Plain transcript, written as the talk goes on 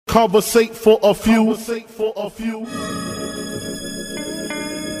Conversate for a few.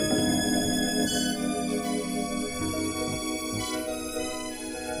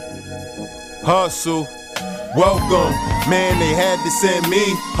 Hustle, welcome, man, they had to send me.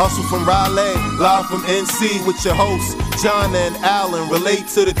 Hustle from Raleigh, live from NC with your hosts, John and Allen. Relate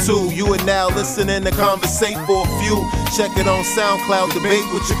to the two, you are now listening to Conversate for a few. Check it on SoundCloud, debate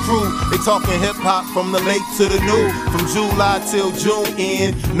with your crew. They talking hip-hop from the late to the new. From July till June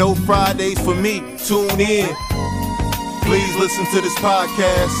end, no Fridays for me, tune in. Please listen to this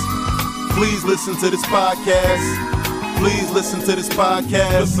podcast. Please listen to this podcast. Please listen to this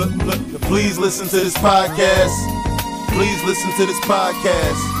podcast. Please listen to this podcast. Please listen to this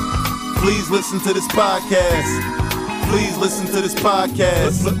podcast. Please listen to this podcast. Please listen to this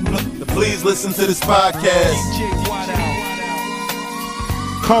podcast. Please listen to this podcast.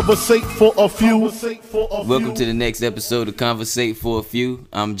 Conversate for a few. Welcome to the next episode of Conversate for a Few.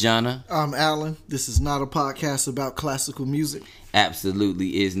 I'm Jonna. I'm Alan. This is not a podcast about classical music.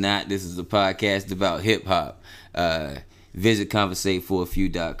 Absolutely is not. This is a podcast about hip hop. Visit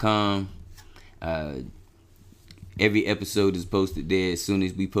conversateforafew.com. Every episode is posted there as soon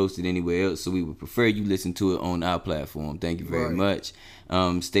as we post it anywhere else, so we would prefer you listen to it on our platform. Thank you very much.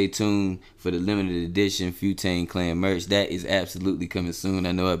 Stay tuned for the limited edition Futane Clan merch. That is absolutely coming soon.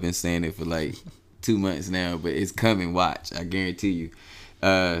 I know I've been saying it for like 2 months now, but it's coming. Watch, I guarantee you.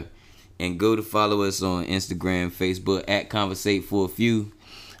 And go to follow us on Instagram, Facebook at Conversate for a Few.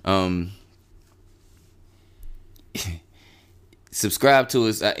 Subscribe to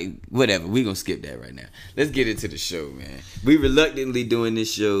us. Whatever. We're going to skip that right now. Let's get into the show, man. We reluctantly doing this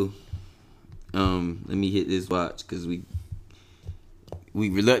show. Let me hit this watch because we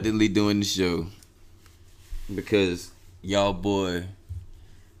reluctantly doing the show because y'all boy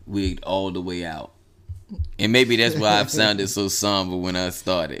wigged all the way out. And maybe that's why I've sounded so somber when I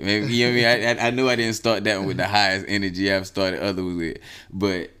started. Maybe, you know what I mean? I knew I didn't start that one with the highest energy I've started others with.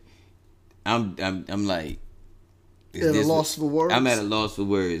 But I'm like, at a loss for words? I'm at a loss for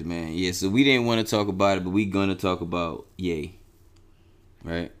words, man. Yeah, so we didn't want to talk about it, but we gonna talk about Ye.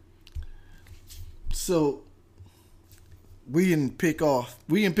 Right? So we didn't pick up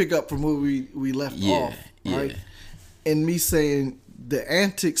from where we left off, right? Yeah. And me saying the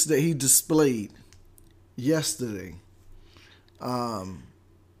antics that he displayed yesterday, I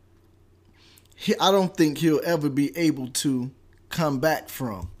don't think he'll ever be able to come back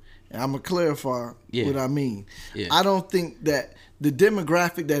from. And I'm going to clarify what I mean. Yeah. I don't think that the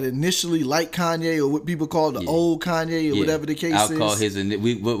demographic that initially liked Kanye, or what people call the old Kanye, or whatever the case is. I'll call his,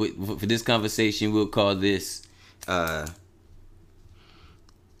 for this conversation, we'll call this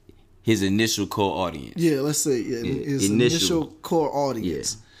his initial core audience. Yeah, let's say his initial core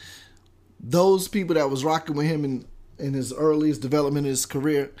audience. Yeah. Those people that was rocking with him in his earliest development of his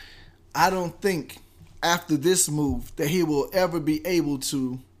career, I don't think after this move that he will ever be able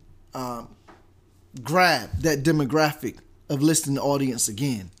to grab that demographic of listening audience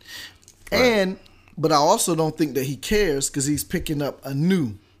again. Right. But I also don't think that he cares because he's picking up a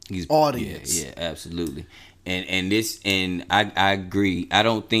new audience. Yeah, absolutely. And I agree. I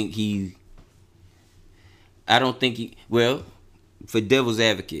don't think he well, for devil's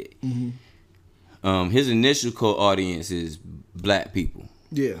advocate, his initial core audience is black people.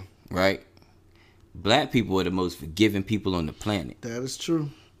 Yeah. Right? Black people are the most forgiving people on the planet. That is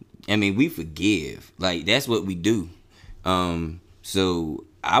true. I mean, we forgive. Like, that's what we do. So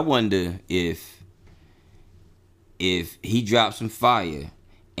I wonder if he drops some fire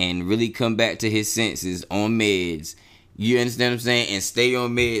and really come back to his senses on meds, you understand what I'm saying? And stay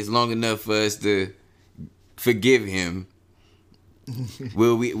on meds long enough for us to forgive him.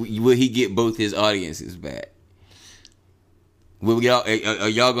 Will he get both his audiences back? Are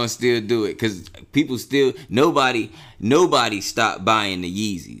y'all gonna still do it? Because people still, nobody stopped buying the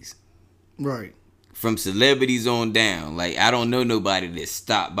Yeezys. Right. From celebrities on down. Like, I don't know nobody that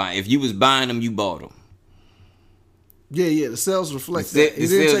stopped buying. If you was buying them, you bought them. Yeah, the sales reflect that. It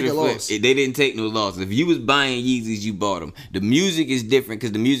didn't take a loss. They didn't take no loss. If you was buying Yeezys, you bought them. The music is different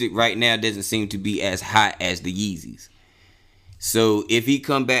because the music right now doesn't seem to be as hot as the Yeezys. So if he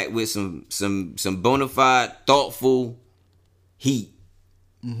come back with some bona fide, thoughtful heat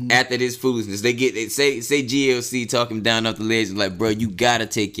after this foolishness, they say GLC talking down off the ledge like, bro, you gotta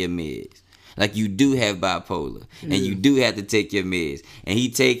take your meds. Like, you do have bipolar, and you do have to take your meds. And he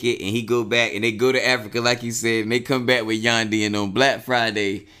take it, and he go back, and they go to Africa, like you said, and they come back with Yandhi, and on Black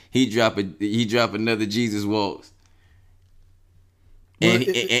Friday, he drop another Jesus Walks. And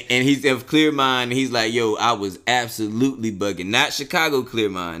he's of clear mind. He's like, yo, I was absolutely bugging. Not Chicago clear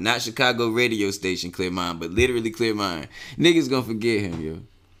mind. Not Chicago radio station clear mind. But literally clear mind. Niggas gonna forget him, yo.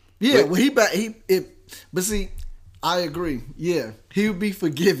 Yeah, but see, I agree. Yeah, he'll be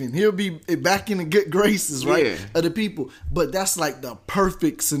forgiven. He'll be back in the good graces, right, of the people. But that's like the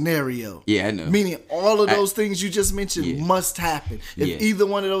perfect scenario. Yeah, I know. Meaning all of those things you just mentioned must happen. If either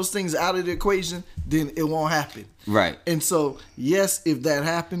one of those things out of the equation, then it won't happen. Right. And so, yes, if that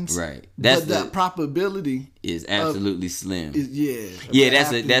happens, right, but that probability is absolutely slim.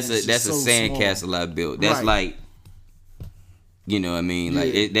 That's a sandcastle I built. That's like. You know what I mean?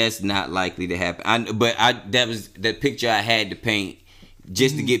 Like that's not likely to happen. That was the picture I had to paint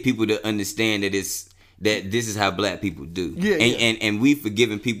just to get people to understand that this is how black people do. And we've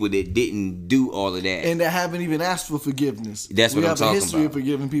forgiven people that didn't do all of that. And that haven't even asked for forgiveness. That's what I'm talking about. We have a history of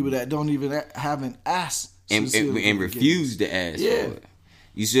forgiving people that don't even haven't asked and refused to ask for it.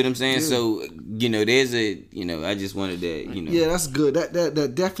 You see what I'm saying? Yeah. So, there's I just wanted that, Yeah, that's good.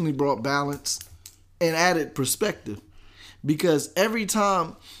 That definitely brought balance and added perspective. Because in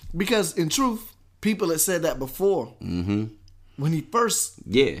truth, people had said that before. Mm-hmm. When he first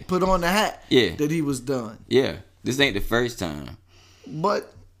put on the hat, that he was done. Yeah, this ain't the first time.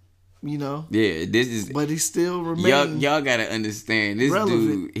 But, this is. But he still remains. Y'all gotta understand this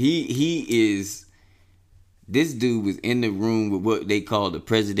relevant. Dude. This dude was in the room with what they call the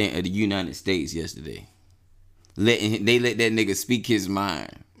president of the United States yesterday. They let that nigga speak his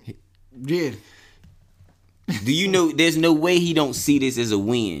mind. Yeah. Do you know there's no way he don't see this as a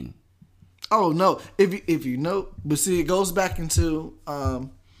win? Oh no. If you know, but see, it goes back into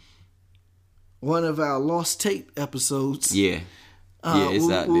one of our lost tape episodes. Yeah. It's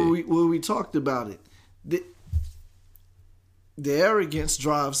out there. Where we talked about it. The arrogance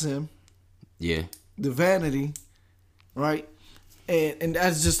drives him. Yeah. The vanity, right? And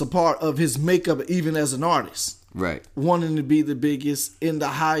that's just a part of his makeup even as an artist. Right. Wanting to be the biggest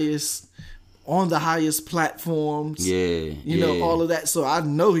on the highest platforms. All of that. So I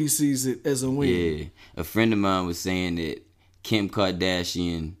know he sees it as a win. Yeah. A friend of mine was saying that Kim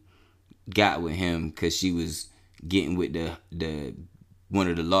Kardashian got with him because she was getting with the one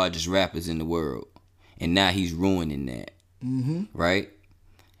of the largest rappers in the world. And now he's ruining that. Mm-hmm. Right?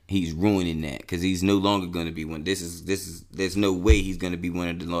 He's ruining that because he's no longer going to be one. There's no way he's going to be one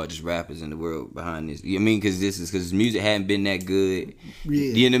of the largest rappers in the world behind this. I mean, because his music hadn't been that good.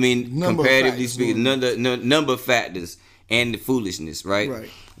 Yeah. You know what I mean? Comparatively speaking, number of factors and the foolishness, right? Right.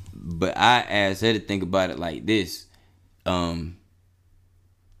 But I asked her to think about it like this: the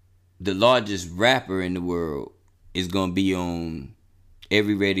largest rapper in the world is going to be on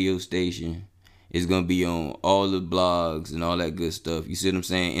every radio station. It's going to be on all the blogs and all that good stuff. You see what I'm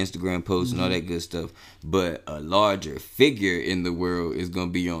saying? Instagram posts and all that good stuff. But a larger figure in the world is going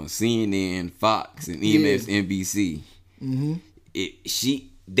to be on CNN, Fox, and MSNBC. Mm-hmm.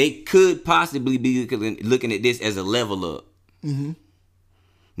 They could possibly be looking at this as a level up. Mm-hmm.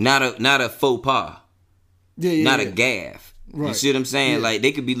 Not a faux pas. Not a gaffe. Right. You see what I'm saying? Yeah. Like,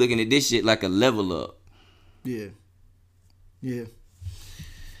 they could be looking at this shit like a level up. Yeah. Yeah.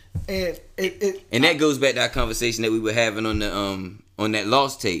 And that goes back to our conversation that we were having on that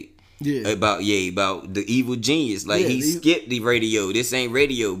Lost tape. Yeah. About the evil genius. Like he skipped the radio. This ain't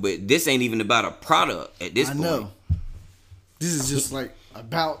radio, but this ain't even about a product at this point. I know. This is just like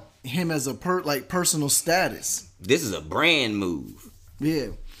about him as a personal status. This is a brand move. Yeah.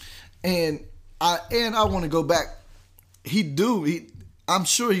 And I want to go back. I'm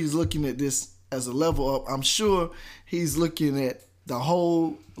sure he's looking at this as a level up. I'm sure he's looking at the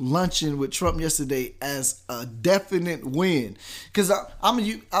whole luncheon with Trump yesterday as a definite win. Because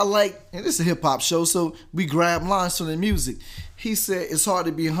I like, and this is a hip hop show, so we grab lines from the music. He said it's hard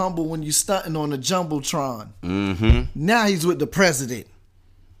to be humble when you stunting on a jumbotron. Mm-hmm. Now he's with the president.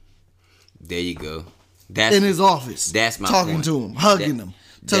 There you go. In his office. That's my talking point. To him, hugging him,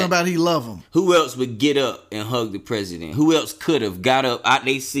 telling him about he love him. Who else would get up and hug the president? Who else could have got up out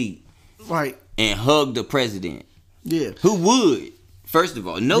their seat, right, and hugged the president? Yeah. Who would? First of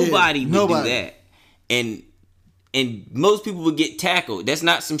all, nobody would do that. And most people would get tackled. That's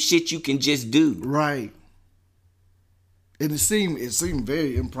not some shit you can just do. Right. And it seemed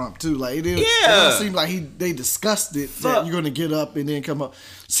very impromptu. Like it didn't seem like they discussed it that you're gonna get up and then come up.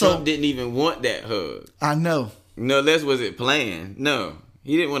 So Trump didn't even want that hug. I know. No less was it planned. No.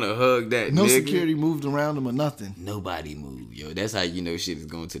 He didn't want to hug that No nigga. Security moved around him or nothing. Nobody moved, yo. That's how you know shit is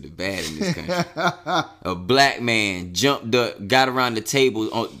going to the bad in this country. A black man jumped up, got around the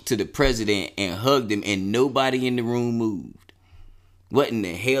table to the president and hugged him, and nobody in the room moved. What in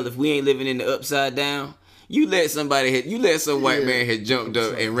the hell? If we ain't living in the upside down, you let some white man had jumped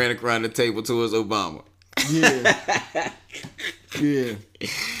up and ran around the table towards Obama. Yeah. Yeah.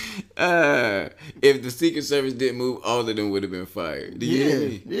 If the Secret Service didn't move, all of them would have been fired. Do you hear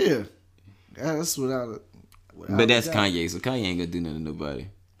me? Yeah. That's without but that's Kanye, so Kanye ain't gonna do nothing to nobody.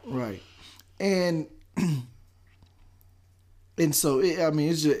 Right. And so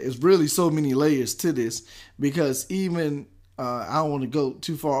it's really so many layers to this, because even I don't want to go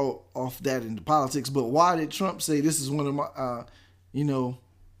too far off that into politics, but why did Trump say this is one of my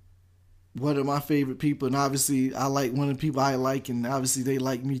one of my favorite people, and obviously I like one of the people I like, and obviously they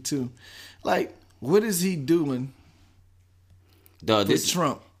like me too. Like, what is he doing with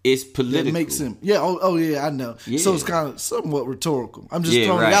Trump? It's political. That makes him, yeah, I know. Yeah. So it's kind of somewhat rhetorical. I'm just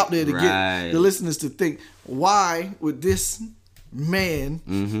throwing it out there to get the listeners to think, why would this man,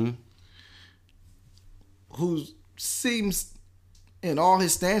 who seems in all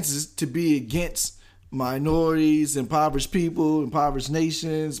his stances to be against minorities, impoverished people, impoverished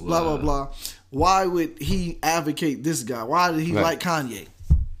nations, blah, blah, blah. Why would he advocate this guy? Why did he like Kanye?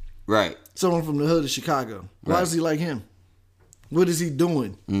 Right. Someone from the hood of Chicago. Why does he like him? What is he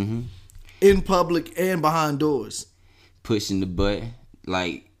doing? In public and behind doors? Pushing the button.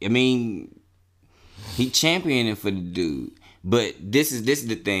 Like, I mean, he championing for the dude. But this is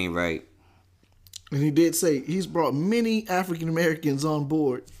the thing, right? And he did say he's brought many African Americans on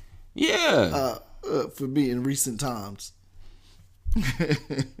board. Yeah. For me in recent times.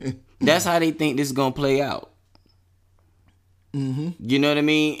 That's how they think this is gonna play out. You know what I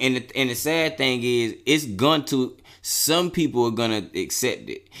mean? And the sad thing is, it's going to. Some people are gonna accept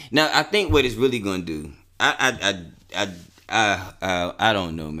it. Now, I think what it's really gonna do. I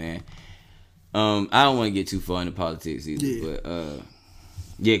don't know, man. I don't want to get too far into politics either, but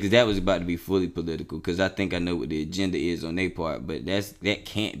because that was about to be fully political. Because I think I know what the agenda is on their part, but that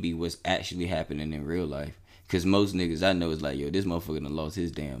can't be what's actually happening in real life. Because most niggas I know is like, yo, this motherfucker done lost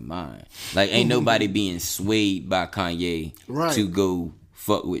his damn mind. Like, ain't nobody being swayed by Kanye to go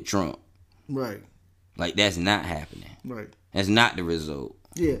fuck with Trump. Right. Like, that's not happening. Right. That's not the result.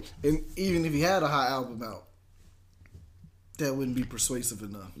 Yeah, and even if he had a hot album out, that wouldn't be persuasive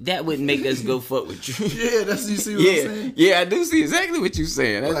enough. That wouldn't make us go fuck with you. Yeah, you see what I'm saying? Yeah, I do see exactly what you're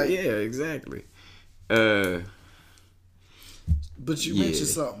saying. Right. Yeah, exactly. But you mentioned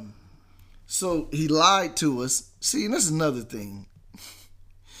something. So he lied to us. See, and that's another thing.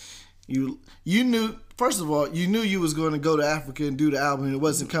 You knew, first of all, you knew you was going to go to Africa and do the album and it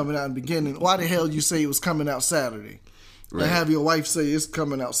wasn't coming out in the beginning. Why the hell you say it was coming out Saturday? Right. And have your wife say it's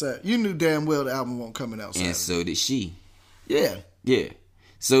coming out Saturday. You knew damn well the album won't coming out Saturday. And so did she. Yeah. Yeah.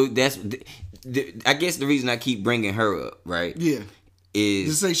 So that's, I guess the reason I keep bringing her up, right? Yeah.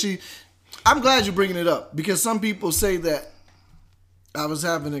 Is to say I'm glad you're bringing it up, because some people say that. I was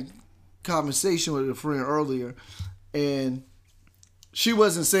having a conversation with a friend earlier, and she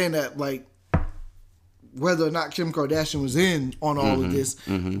wasn't saying that like whether or not Kim Kardashian was in on all of this,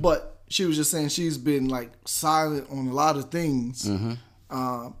 but she was just saying she's been like silent on a lot of things.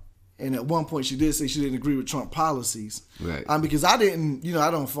 And at one point she did say she didn't agree with Trump policies. Right. Because I didn't,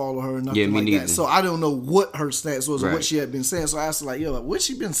 I don't follow her or nothing like that. So I don't know what her stance was or what she had been saying. So I asked her like, yo, what's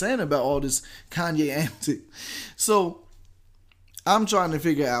she been saying about all this Kanye antic? So I'm trying to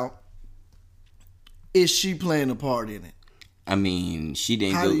figure out, is she playing a part in it? I mean, she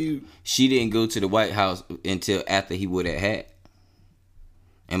didn't go to the White House until after he wore that hat.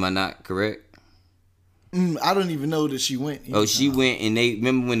 Am I not correct? I don't even know that she went. She went, and they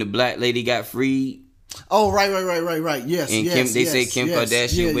remember when the black lady got freed. Oh, right. Yes, and they say Kim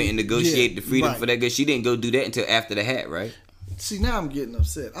Kardashian went and negotiated the freedom for that girl. She didn't go do that until after the hat, right? See, now I'm getting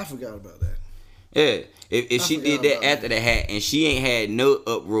upset. I forgot about that. Yeah, if she did that after the hat, and she ain't had no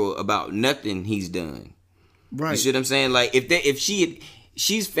uproar about nothing he's done. Right. You see what I'm saying? Like,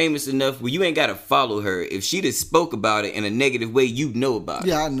 she's famous enough where you ain't got to follow her. If she just spoke about it in a negative way, you know about it.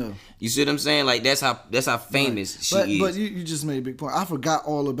 Yeah, I know. You see what I'm saying? Like, that's how famous she is. But you just made a big point. I forgot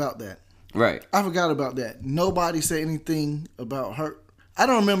all about that. Right. I forgot about that. Nobody said anything about her. I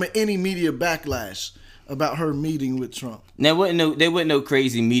don't remember any media backlash about her meeting with Trump. Now, there wasn't no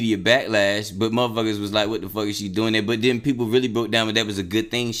crazy media backlash, but motherfuckers was like, what the fuck is she doing there? But then people really broke down that was a good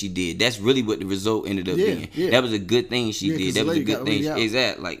thing she did. That's really what the result ended up being. Yeah. That was a good thing she did. That was a good thing.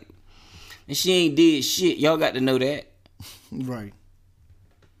 Exactly. Like, and she ain't did shit. Y'all got to know that. Right.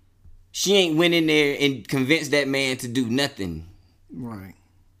 She ain't went in there and convinced that man to do nothing. Right.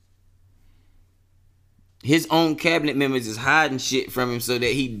 His own cabinet members is hiding shit from him so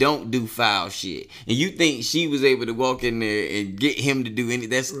that he don't do foul shit. And you think she was able to walk in there and get him to do anything?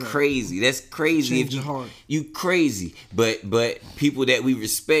 That's crazy. That's crazy. Change your heart. You crazy. But people that we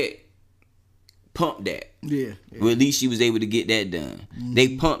respect pumped that. Yeah. Well, at least she was able to get that done.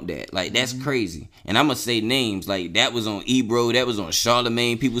 They pumped that. Like, that's crazy. And I'm going to say names. Like, that was on Ebro. That was on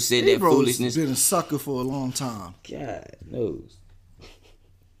Charlemagne. People said that foolishness. Ebro's been a sucker for a long time. God knows.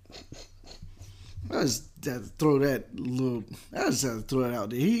 I just had to throw that out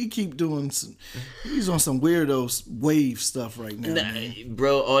there. He keep doing he's on some weirdo wave stuff right now. Nah,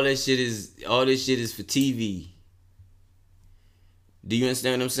 bro, all this shit is for TV. Do you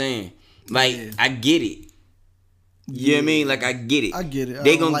understand what I'm saying? Like, yeah. I get it. You know what I mean? Like, I get it. I get it.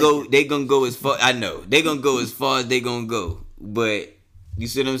 They gonna go as far. I know they gonna go as far as they gonna go. But you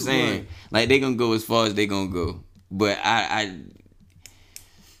see what I'm saying? Right. Like, they gonna go as far as they gonna go. But I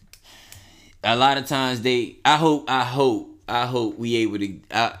a lot of times I hope we able to.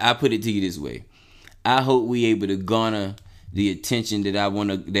 I put it to you this way. I hope we able to garner the attention that I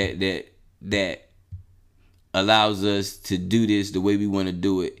want to that allows us to do this the way we want to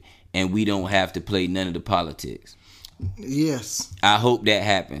do it, and we don't have to play none of the politics. Yes. I hope that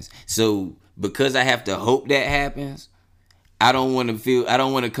happens. So because I have to hope that happens, I don't want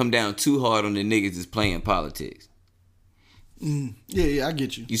to come down too hard on the niggas that's playing politics. Yeah, I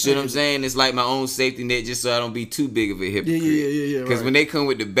get you. You see what I'm saying? It's like my own safety net, just so I don't be too big of a hypocrite. Yeah. Because when they come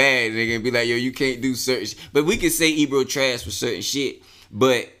with the bad, they're gonna be like, yo, you can't do certain shit. But we can say Ebro trash for certain shit,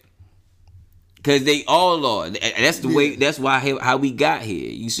 but because they all are. That's the way. That's why how we got here.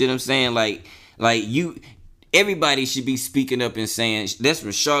 You see what I'm saying? Like you. Everybody should be speaking up and saying that's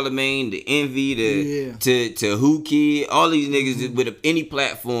from Charlemagne to Envy to Who Kid, all these niggas with any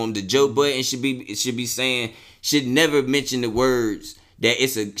platform. The Joe Budden should be saying, should never mention the words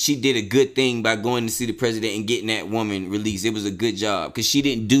that she did a good thing by going to see the president and getting that woman released. It was a good job because she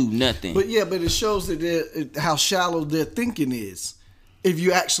didn't do nothing. But it shows that how shallow their thinking is. If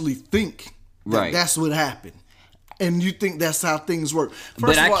you actually think that's what happened. And you think that's how things work.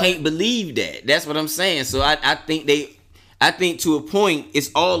 But I can't believe that. That's what I'm saying. So I think to a point, it's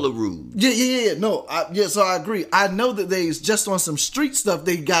all a ruse. Yeah. No, so I agree. I know that they just on some street stuff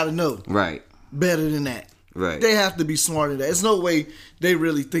they got to know. Right. Better than that. Right. They have to be smarter than that. There's no way they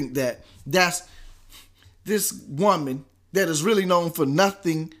really think that's this woman that is really known for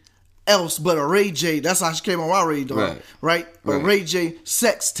nothing else but a Ray J. That's how she came on my radar. Right? A Ray J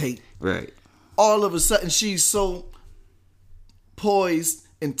sex tape. Right. All of a sudden, she's so poised,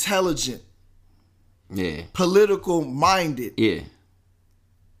 intelligent, political minded,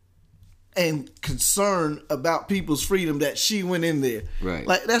 and concerned about people's freedom that she went in there. Right.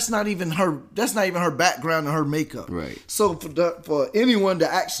 Like that's not even her background and her makeup. Right. So for anyone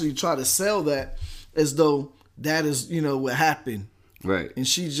to actually try to sell that as though that is, what happened. Right. And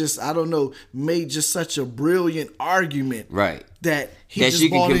she just, I don't know, made just such a brilliant argument. Right. That he just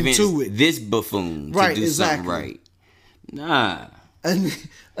bought into it. This buffoon to do something right. Nah. And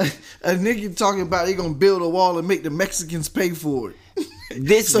a nigga talking about he gonna build a wall and make the Mexicans pay for it.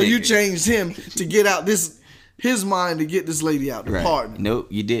 So you changed him to get out his mind to get this lady out, the partner. Nope,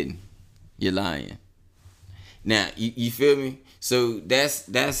 you didn't. You're lying. Now, you feel me? So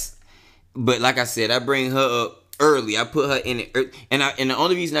that's but like I said, I bring her up early. I put her in it, and the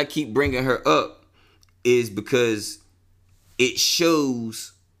only reason I keep bringing her up is because it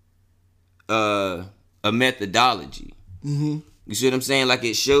shows a methodology. Mm-hmm. You see what I'm saying? Like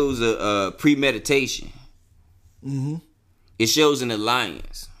it shows a premeditation. Mm-hmm. It shows an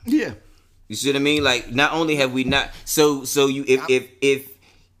alliance. Yeah. You see what I mean? Like not only have we not so you if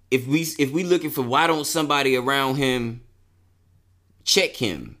we looking for why don't somebody around him check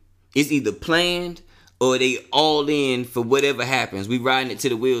him? It's either planned or they all in for whatever happens. We riding it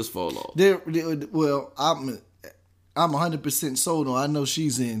till the wheels fall off. Well, I'm 100% sold on. I know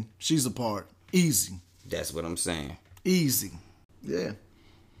she's in. She's a part. Easy. That's what I'm saying. Easy. Yeah.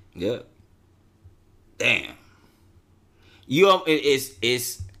 Yep. Damn.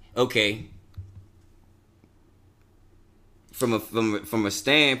 It's okay. From a fan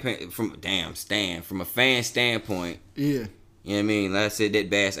standpoint. Yeah. You know what I mean? Like I said, that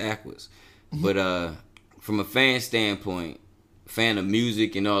bass aquas. But from a fan standpoint, fan of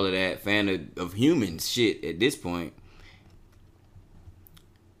music and all of that, fan of humans shit at this point,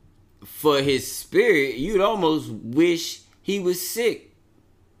 for his spirit, you'd almost wish he was sick.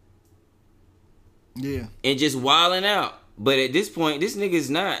 Yeah. And just wilding out. But at this point, this nigga's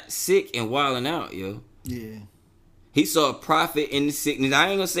not sick and wilding out, yo. Yeah. He saw a profit in the sickness. I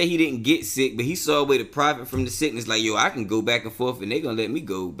ain't gonna say he didn't get sick, but he saw a way to profit from the sickness. Like, yo, I can go back and forth and they gonna let me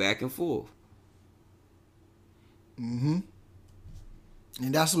go back and forth. Mm-hmm.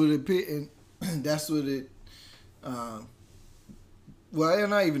 And that's what it, that's what it, well,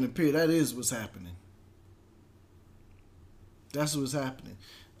 not even appear. That is what's happening. That's what's happening.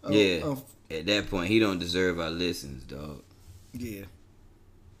 At that point, he don't deserve our listens, dog. Yeah.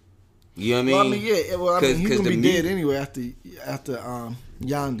 You know what I mean? Well, I mean, yeah. Well, I mean, he's gonna be dead anyway after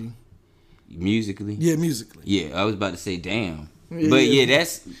Yandhi. Musically. Yeah, musically. Yeah, I was about to say, damn. Yeah, but yeah,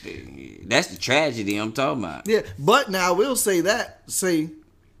 that's the tragedy I'm talking about. Yeah, but now I will say that.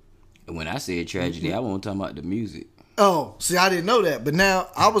 When I say tragedy, I wasn't talking about the music. Oh, see, I didn't know that. But now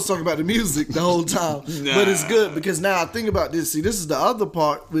I was talking about the music the whole time. Nah. But it's good because now I think about this. See, this is the other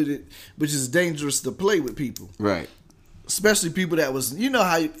part with it, which is dangerous to play with people. Right. Especially people that was, you know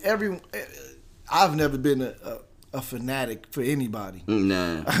how I've never been a fanatic for anybody.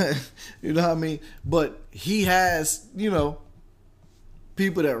 Nah. You know what I mean? But he has,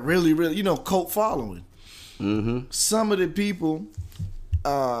 people that really, really, cult following. Mm-hmm. Some of the people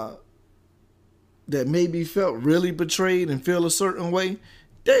that maybe felt really betrayed and feel a certain way,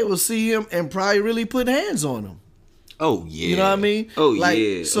 they will see him and probably really put hands on him. Oh yeah. You know what I mean? Oh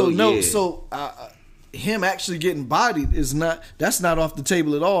yeah. So him actually getting bodied that's not off the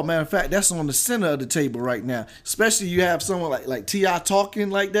table at all. Matter of fact, that's on the center of the table right now. Especially you have someone like T.I.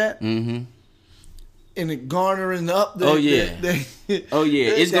 talking like that. Mm-hmm. And it garnering up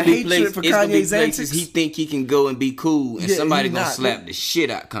it's gonna be places he think he can go and be cool, and somebody gonna slap the shit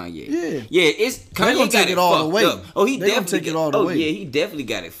out Kanye. It's Kanye gonna take it all the way. Oh, he definitely take it all the way. Yeah, he definitely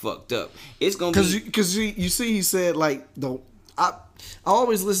got it fucked up. It's gonna because you see, he said I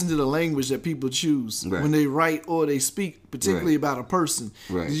always listen to the language that people choose when they write or they speak, particularly about a person.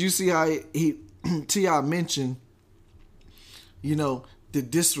 Right. Did you see how he T.I. mentioned, the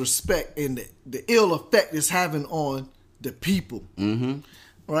disrespect and the ill effect it's having on the people. Mm-hmm.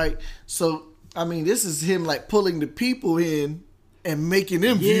 Right? So, I mean, this is him like pulling the people in and making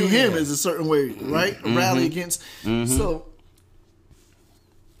them view him as a certain way, right? Mm-hmm. Rally against. Mm-hmm. So,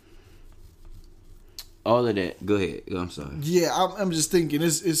 all of that. Go ahead. I'm sorry. Yeah, I'm just thinking I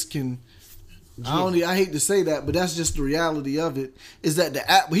hate to say that, but that's just the reality of it. Is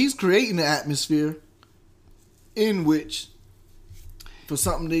that he's creating the atmosphere in which for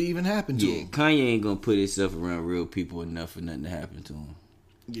something to even happen to him. Kanye ain't gonna put himself around real people enough for nothing to happen to him.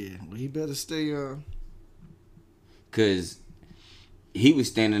 Yeah, well, he better stay. Cause he was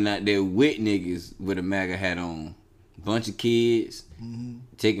standing out there with niggas with a MAGA hat on, bunch of kids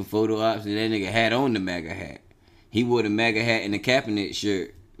taking photo ops, and that nigga had on the MAGA hat. He wore the MAGA hat and the Kaepernick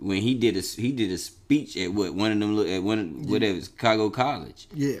shirt when he did a speech at whatever Chicago College.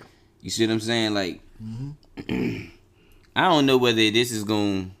 Yeah, you see what I'm saying? Like. I don't know whether this is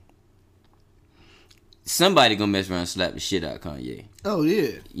somebody gonna mess around and slap the shit out of Kanye. Oh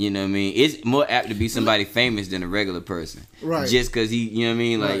yeah. You know what I mean? It's more apt to be somebody famous than a regular person. Right. Just cause he, you know what I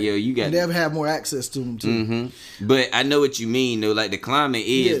mean? Like, you got. And they'll have more access to him too. Mm-hmm. But I know what you mean though. Like the climate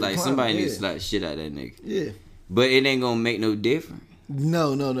is somebody needs to slap the shit out of that nigga. Yeah. But it ain't gonna make no difference.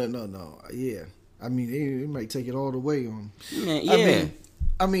 No. Yeah. I mean, it might take it all the way on. Man, yeah.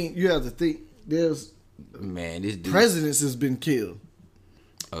 I mean, you have to think. This dude, presidents has been killed.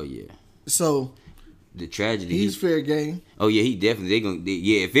 Oh yeah. So the tragedy. He's fair game. Oh yeah, he definitely.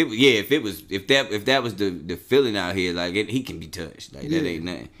 If that was the feeling out here, like he can be touched. Like that ain't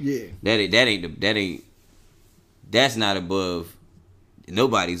nothing. Yeah. That's not above.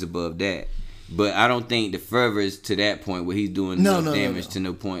 Nobody's above that. But I don't think the fervor is to that point where he's doing enough damage to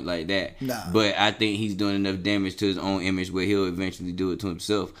no point like that. Nah. But I think he's doing enough damage to his own image where he'll eventually do it to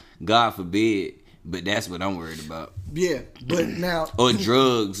himself. God forbid. But that's what I'm worried about. Yeah, but now... or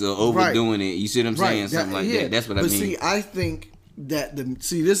drugs or overdoing it. You see what I'm saying? Something like that. That's what I mean. But see, I think that...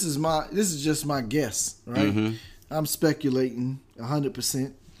 this is just my guess, right? Mm-hmm. I'm speculating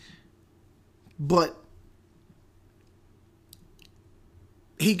 100%. But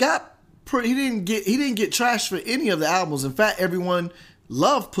he didn't get trashed for any of the albums. In fact, everyone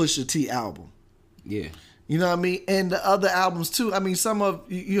loved Pusha T album. Yeah. You know what I mean? And the other albums too. I mean,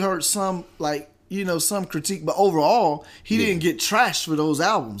 you heard some some critique, but overall, he didn't get trashed for those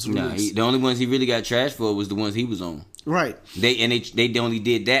albums. Nah, the only ones he really got trashed for was the ones he was on. Right. They only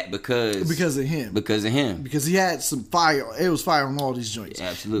did that because of him. Because he had some fire. It was fire on all these joints.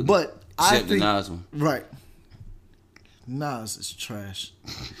 Yeah, absolutely. But except the Nas one. Right. Nas is trash.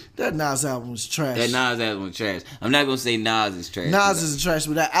 That Nas album was trash. That Nas album was trash. I'm not gonna say Nas is trash. Nas is trash,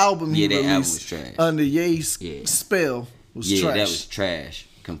 but that album he released album was trash. Under Ye's spell was trash. Yeah, that was trash.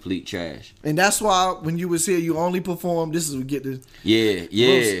 Complete trash. And that's why when you was here, you only performed. This is what get the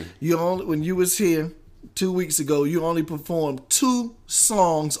when you was here 2 weeks ago, you only performed 2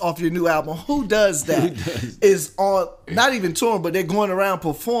 songs off your new album. Who does that? Is on not even touring, but they're going around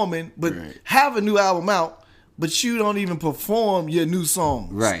performing, but have a new album out but you don't even perform your new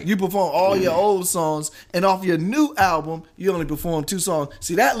songs. Right. You perform all your old songs, and off your new album, you only perform 2 songs.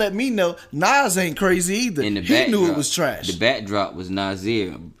 See, that let me know Nas ain't crazy either. And he knew it was trash. The backdrop was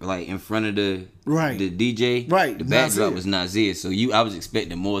Nasir, like in front of the DJ. Right. The backdrop was Nasir. So I was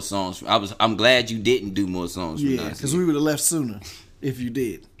expecting more songs. I'm glad you didn't do more songs from Nasir. Yeah, because we would have left sooner if you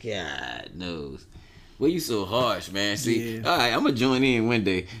did. God knows. Well, you so harsh, man. See, all right, I'm gonna join in one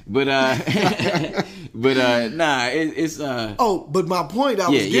day, but nah, it's Oh, but my point I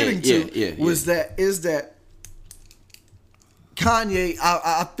was getting to was that Kanye.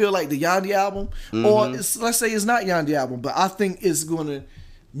 I feel like the Yandhi album, or let's say it's not Yandhi album, but I think it's gonna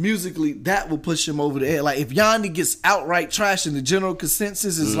musically that will push him over the edge. Like if Yandhi gets outright trash, and the general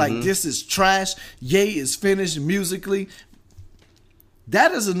consensus is like this is trash, Ye is finished musically.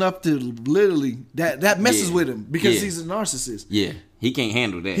 That is enough to literally that messes with him because he's a narcissist. Yeah, he can't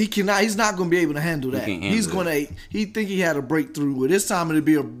handle that. He cannot. He's not going to be able to handle that. He's going to. He think he had a breakthrough. Well, this time it'll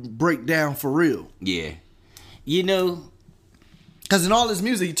be a breakdown for real. Yeah, you know, because in all his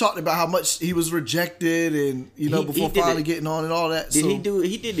music he talked about how much he was rejected and before finally getting on and all that. Did he do it?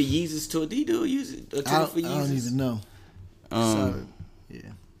 He did the Yeezus tour. Did he do a tour for Yeezus? I don't even know. Yeah,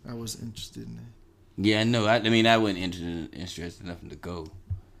 I was interested in that. Yeah, I know. I mean, I wasn't interested enough to go,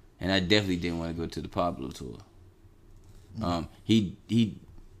 and I definitely didn't want to go to the Pablo tour. He.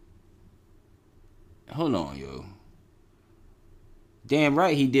 Hold on, yo. Damn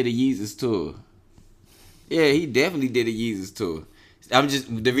right, he did a Yeezus tour. Yeah, he definitely did a Yeezus tour. I'm just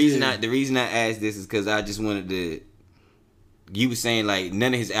the reason I asked this is because I just wanted to. You were saying like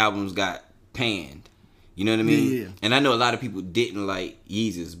none of his albums got panned. You know what I mean? Yeah. And I know a lot of people didn't like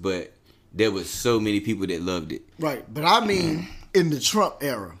Yeezus, but there was so many people that loved it. Right, but I mean in the Trump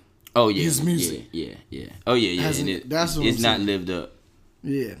era. Oh yeah, his music. Yeah. Oh yeah. And it's not lived up.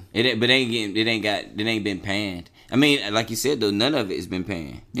 Yeah. It ain't been panned. I mean, like you said though, none of it has been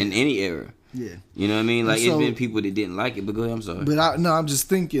panned in any era. Yeah. You know what I mean? Like it's been people that didn't like it. But go ahead, I'm sorry. But I'm just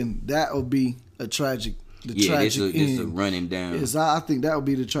thinking that would be a tragic. Tragic end. This will run him down. I think that would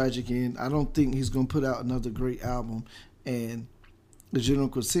be the tragic end. I don't think he's gonna put out another great album, and the general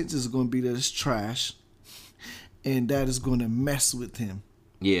consensus is going to be that it's trash, and that is going to mess with him.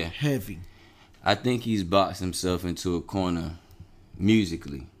 Yeah, heavy. I think he's boxed himself into a corner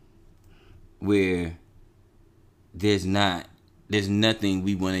musically where there's nothing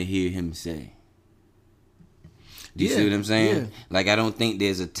we want to hear him say. Do you see what I'm saying? Yeah. Like I don't think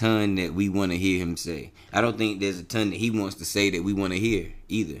there's a ton that we want to hear him say. I don't think there's a ton that he wants to say that we want to hear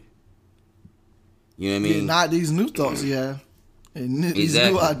either. You know what I mean? Yeah, not these new thoughts he have. And these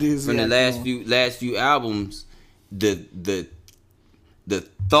new ideas from the last few albums, the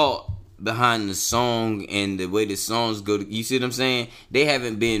thought behind the song and the way the songs go, you see what I'm saying? They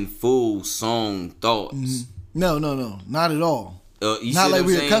haven't been full song thoughts. No, not at all. Not like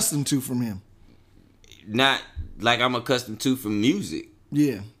we're accustomed to from him. Not like I'm accustomed to from music.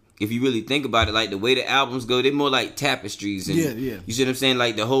 Yeah. If you really think about it, like the way the albums go, they're more like tapestries. And yeah. You see what I'm saying?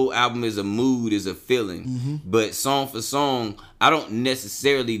 Like the whole album is a mood, is a feeling. But song for song, I don't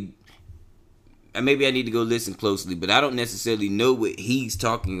necessarily. Maybe I need to go listen closely, but I don't necessarily know what he's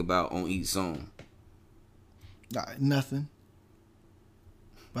talking about on each song. Nothing.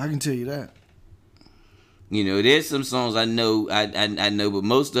 But I can tell you that. You know, there's some songs I know, I know, but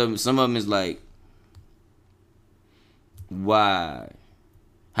most of them, some of them is like, why?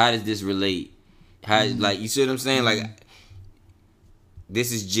 How does this relate? How like you see what I'm saying? Like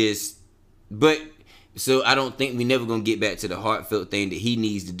this is just, but so I don't think we never gonna get back to the heartfelt thing that he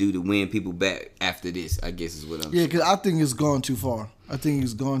needs to do to win people back after this. I guess is what I'm saying. Yeah, because I think it's gone too far. I think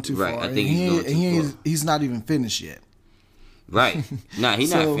he's gone too far. I think he's gone too far. He's not even finished yet. Right? Nah,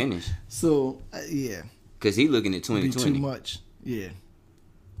 he's not finished. So yeah, because he looking at 2020. Too much. Yeah.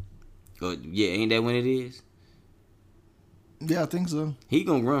 Oh yeah, ain't that when it is? Yeah, I think so. He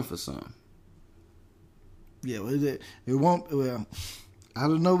gonna run for something. Yeah, well, it won't. Well, I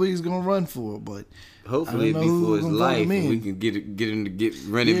don't know what he's gonna run for, but hopefully it'll be for his life, and we can get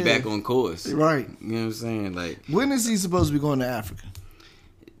running back on course. Right. You know what I'm saying? Like, when is he supposed to be going to Africa?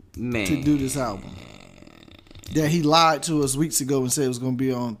 Man, to do this album. That he lied to us weeks ago and said it was gonna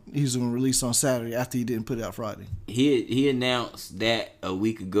be on. He was gonna release on Saturday after he didn't put it out Friday. He announced that a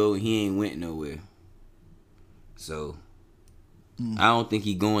week ago, and he ain't went nowhere. So. I don't think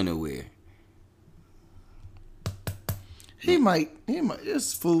he going nowhere. He might.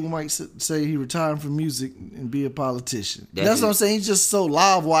 This fool might say he retiring from music and be a politician. That's what I'm saying. He's just so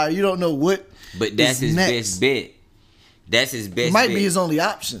live wire. You don't know what. But that's his best bet. That's his best. It might be his only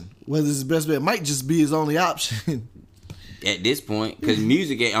option. Whether it's his best bet, it might just be his only option. at this point, because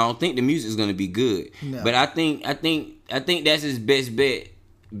music, I don't think the music is gonna be good. No. But I think that's his best bet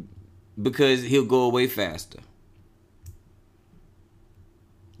because he'll go away faster.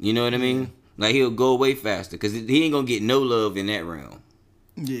 You know what I mean? Like he'll go away faster because he ain't gonna get no love in that realm.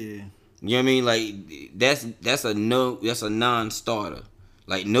 Yeah. You know what I mean? Like that's a non-starter.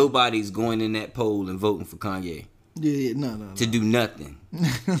 Like nobody's going in that poll and voting for Kanye. Yeah, no. To do nothing.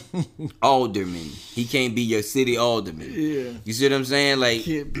 Alderman. He can't be your city alderman. Yeah. You see what I'm saying? Like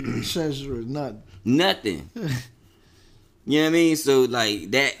can't be the treasurer, nothing. You know what I mean? So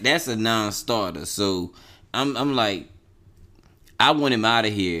like that's a non-starter. So I'm like, I want him out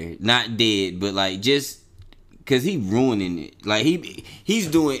of here. Not dead, but like just cause he ruining it. Like he's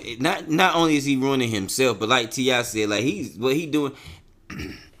doing not only is he ruining himself, but like T.I. said, like what he doing.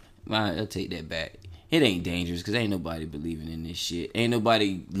 I'll take that back. It ain't dangerous because ain't nobody believing in this shit. Ain't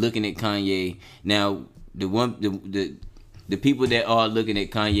nobody looking at Kanye. Now the people that are looking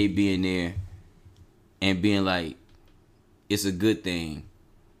at Kanye being there and being like it's a good thing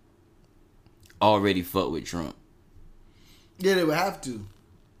already fuck with Trump. Yeah, they would have to,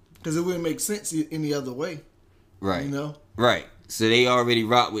 because it wouldn't make sense any other way. Right. You know. Right. So they already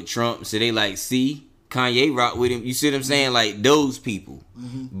rock with Trump. So they like, see, Kanye rock with him. You see what I'm saying? Like those people.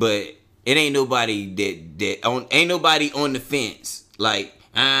 Mm-hmm. But it ain't nobody ain't nobody on the fence. Like,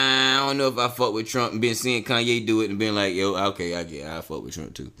 I don't know if I fuck with Trump and been seeing Kanye do it and been like, yo, okay, I fuck with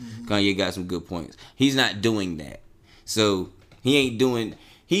Trump too. Mm-hmm. Kanye got some good points. He's not doing that. So he doing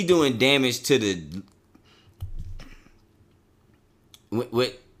damage to the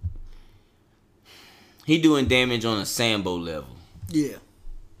what he doing damage on a Sambo level. Yeah.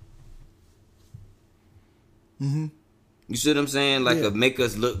 Mm-hmm. You see what I'm saying? Like a make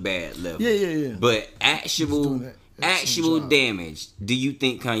us look bad level. Yeah. But actual damage. Do you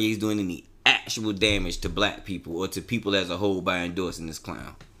think Kanye's doing any actual damage to black people or to people as a whole by endorsing this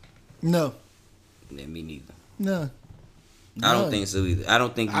clown? No. Me neither. No. I don't think so either. I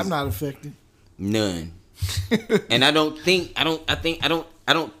don't think I'm not affected. None. And I don't think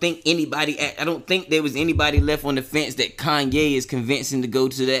there was anybody left on the fence that Kanye is convincing to go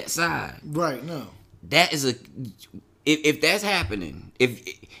to that side. Right, no. That is if that's happening,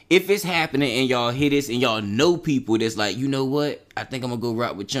 if it's happening and y'all hear this and y'all know people that's like, you know what, I think I'm gonna go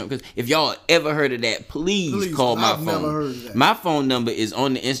rock with Trump. Because if y'all ever heard of that, please call my phone. Never heard of that. My phone number is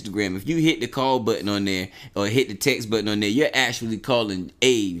on the Instagram. If you hit the call button on there or hit the text button on there, you're actually calling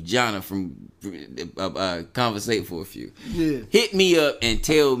Abe, Jonna from Conversate for a Few. Yeah. Hit me up and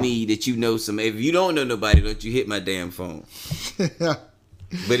tell me that you know somebody. If you don't know nobody, don't you hit my damn phone.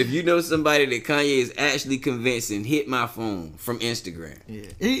 But if you know somebody that Kanye is actually convincing, hit my phone from Instagram. Yeah,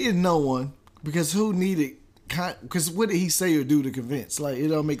 he is no one, because who needed? Because what did he say or do to convince? Like, it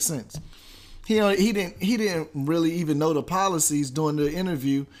don't make sense. He didn't really even know the policies during the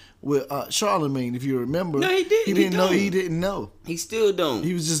interview with Charlemagne. If you remember, no, he didn't. He didn't know. He still don't.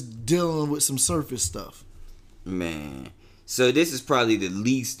 He was just dealing with some surface stuff. Man, so this is probably the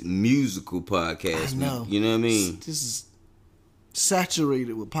least musical podcast. I know. You know what I mean? This is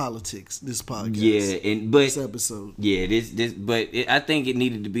saturated with politics. This podcast, this episode, I think it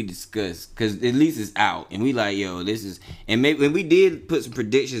needed to be discussed because at least it's out, and we like, yo, this is, and maybe when we did put some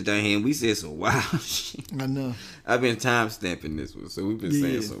predictions down here, and we said some wild shit. I know. I've been time stamping this one, so we've been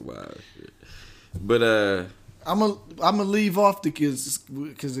saying some wild shit. But I'm gonna leave off the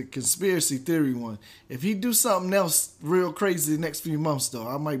conspiracy theory one. If he do something else real crazy the next few months, though,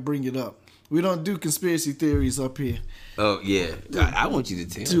 I might bring it up. We don't do conspiracy theories up here. Oh, yeah. I want you to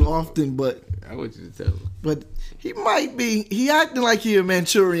tell too often, but I want you to tell him. But he acting like he a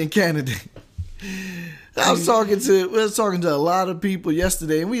Manchurian candidate. We was talking to a lot of people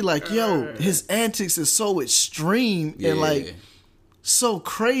yesterday, and we like, yo, his antics is so extreme and like so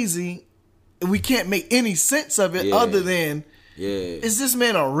crazy, and we can't make any sense of it other than, is this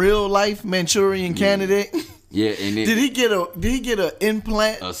man a real life Manchurian candidate? Yeah, and then, did he get an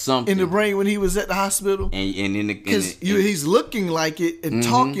implant or something in the brain when he was at the hospital? And because he's looking like it and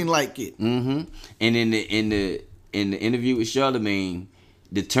talking like it. Mm-hmm. And in the interview with Charlemagne,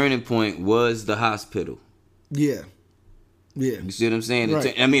 the turning point was the hospital. Yeah. You see what I'm saying?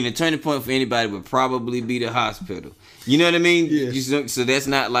 Right. The turning point for anybody would probably be the hospital. You know what I mean? Yeah. So that's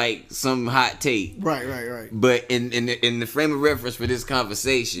not like some hot take. Right. But in the frame of reference for this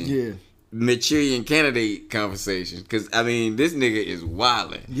conversation, Manchurian candidate conversation, because this nigga is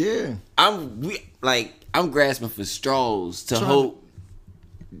wilding. Yeah, I'm grasping for straws to hope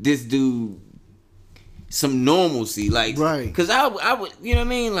this dude some normalcy, like, right? Because I would, you know what I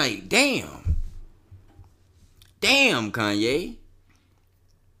mean? Like, damn, Kanye.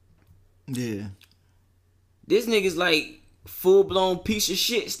 Yeah, this nigga's like full blown piece of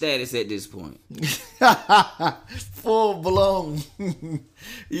shit status at this point. Full blown.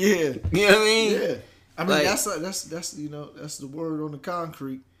 Yeah. You know what I mean? Yeah. I mean, like, that's you know, that's the word on the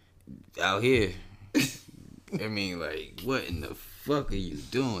concrete. Out here. I mean, like, what in the fuck are you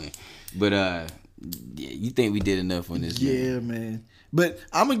doing? But yeah, you think we did enough on this? Yeah, man. But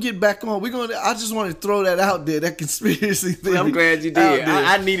I'm gonna get back on. I just want to throw that out there. That conspiracy thing. I'm glad you did.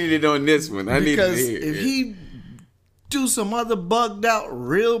 I needed it on this one. Because if he do some other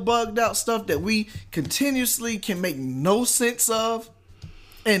real bugged out stuff that we continuously can make no sense of,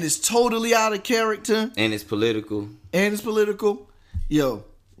 and it's totally out of character, and it's political, yo,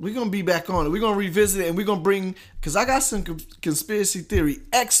 we're gonna be back on it. We're gonna revisit it, and we're gonna bring, because I got some conspiracy theory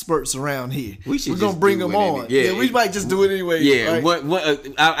experts around here. We're gonna bring them on. Yeah, we might just do it anyway. Yeah,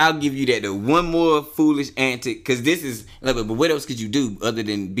 right? I'll give you that though. One more foolish antic, because this is, but what else could you do other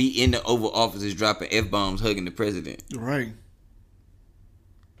than be in the Oval Offices dropping F-bombs, hugging the president? Right.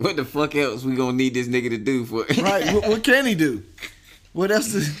 What the fuck else we gonna need this nigga to do for? Right. What can he do? What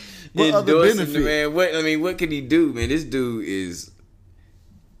else? What other benefit? Man, what can he do, man? This dude is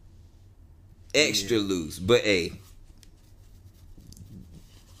extra loose, but hey,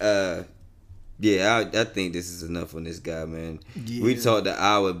 I think this is enough on this guy, man. Yeah. We talked an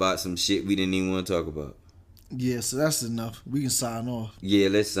hour about some shit we didn't even want to talk about. Yeah, so that's enough. We can sign off. Yeah,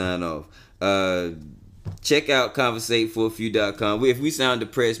 let's sign off. Check out conversateforafew.com. If we sound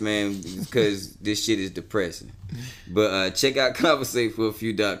depressed, man, because this shit is depressing. But check out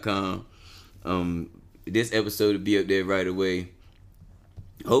conversateforafew.com. This episode will be up there right away.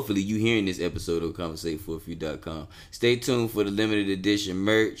 Hopefully you hearing this episode of conversateforafew.com. Stay tuned for the limited edition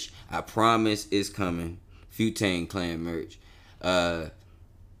merch. I promise it's coming. Few-Tang Clan merch.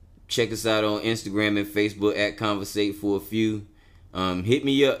 Check us out on Instagram and Facebook at conversateforafew. Hit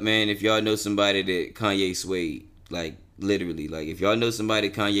me up, man, if y'all know somebody that Kanye swayed. Like, literally. Like, if y'all know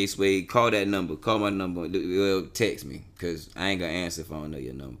somebody Kanye swayed, call that number. Call my number. Well, text me, because I ain't gonna answer if I don't know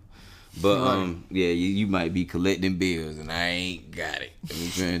your number. But, yeah, you might be collecting bills, and I ain't got it. I'm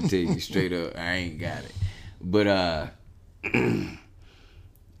trying to tell you straight up, I ain't got it. But,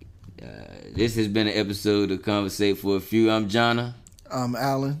 this has been an episode of Conversate for a Few. I'm Jonna. I'm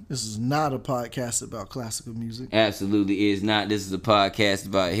Alan. This is not a podcast about classical music. Absolutely is not. This is a podcast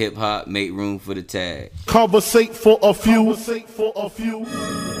about hip-hop. Make room for the tag. Conversate for a few. Conversate for a few.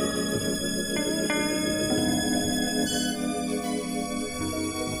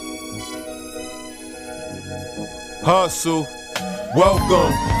 Hustle,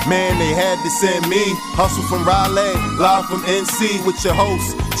 welcome, man, they had to send me. Hustle from Raleigh, live from NC with your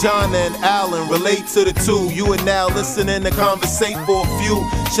hosts, John and Alan. Relate to the two. You are now listening to Conversate for a Few.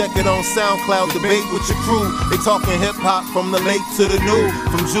 Check it on SoundCloud, debate with your crew. They talking hip-hop from the late to the new.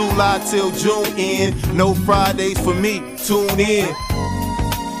 From July till June end. No Fridays for me, tune in.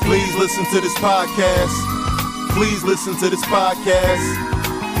 Please listen to this podcast. Please listen to this podcast.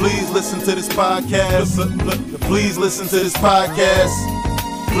 Please listen to this podcast. Please listen to this podcast.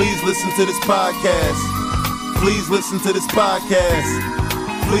 Please listen to this podcast. Please listen to this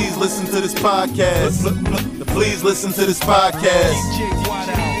podcast. Please listen to this podcast. Please listen to this podcast.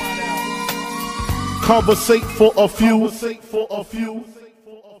 Conversate for a few. Conversate for a few.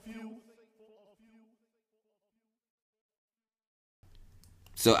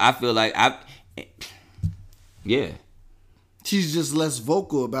 So I feel like yeah. She's just less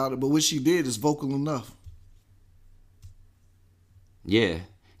vocal about it, but what she did is vocal enough. Yeah,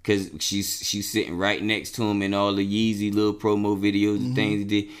 because she's sitting right next to him in all the Yeezy little promo videos and things he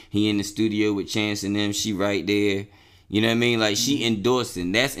did. He in the studio with Chance and them. She right there. You know what I mean? Like, she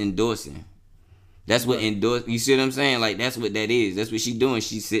endorsing. That's endorsing. That's what endorse. You see what I'm saying? Like, that's what that is. That's what she doing.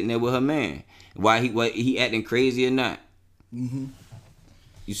 She's sitting there with her man. Why he acting crazy or not? You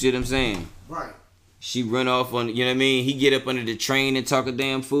see what I'm saying? Right. She run off on, you know what I mean? He get up under the train and talk a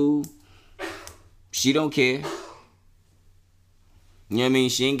damn fool. She don't care. You know what I mean?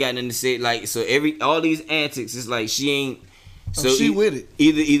 She ain't got nothing to say. Like, so all these antics, it's like she ain't. So she with it.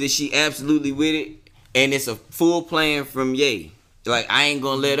 Either she absolutely with it, and it's a full plan from Ye. Like, I ain't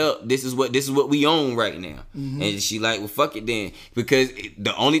gonna let up. This is what we own right now. And she like, well, fuck it then, because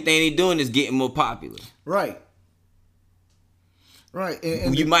the only thing they doing is getting more popular. Right. Right.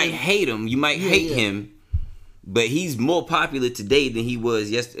 And you might hate him. You might hate him, but he's more popular today than he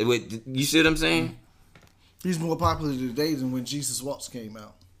was yesterday. You see what I'm saying? He's more popular today than when Jesus Walks came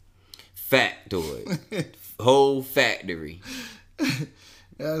out. Factoid. Whole factory.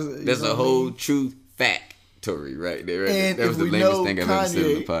 That's a whole truth factory right there. Right? And that was the lamest thing I've ever said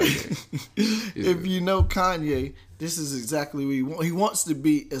on the podcast. If you know Kanye, This is exactly what he wants. He wants to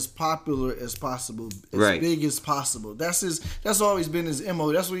be as popular as possible, as big as possible. That's always been his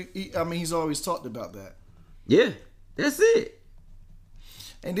MO. That's what he's always talked about that. Yeah, that's it.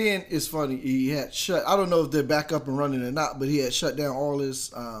 And then it's funny, he had I don't know if they're back up and running or not, but he had shut down all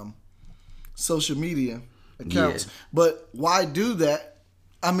his social media accounts. Yeah. But why do that?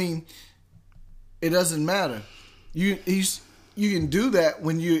 I mean, it doesn't matter. You can do that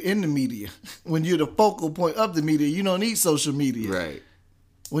when you're in the media. When you're the focal point of the media, you don't need social media. Right.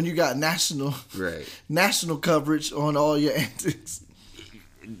 When you got national coverage on all your antics.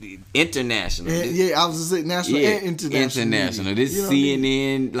 International. I was just saying national and international. International. This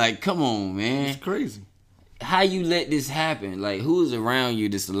CNN, like, come on, man. It's crazy. How you let this happen? Like, who's around you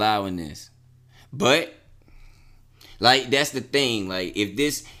that's allowing this? But, like, that's the thing. Like, if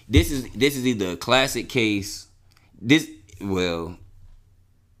this is either a classic case,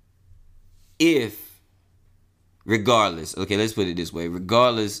 regardless, okay, let's put it this way.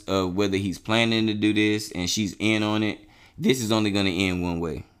 Regardless of whether he's planning to do this and she's in on it, this is only going to end one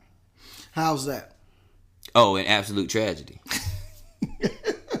way. How's that? Oh, an absolute tragedy.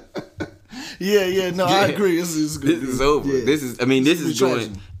 No, I agree. This is good. This is over. Yeah. This is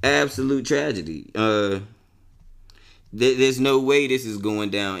going absolute tragedy. There's no way this is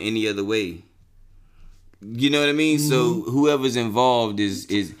going down any other way. You know what I mean? Mm-hmm. So whoever's involved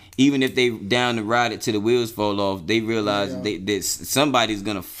is even if they down to ride it till the wheels fall off, they realize that somebody's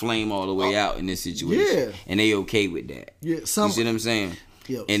gonna flame all the way out in this situation, and they okay with that. Yeah, you see what I'm saying?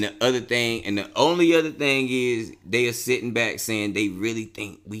 Yep. And the only other thing is they are sitting back saying they really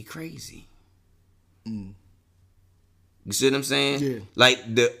think we crazy. Mm. You see what I'm saying? Yeah.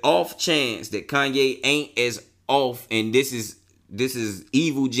 Like the off chance that Kanye ain't as off, and this is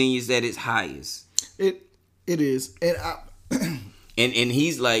evil genius at its highest. It is, and and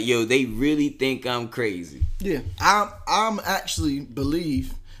he's like, yo, they really think I'm crazy. Yeah, I'm actually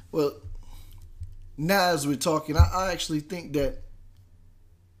believe. Well, now as we're talking, I actually think that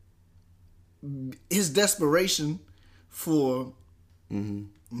his desperation for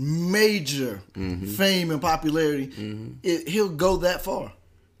major fame and popularity, he'll go that far.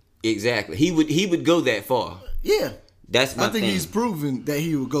 Exactly, he would go that far. Yeah. That's my thing. He's proven that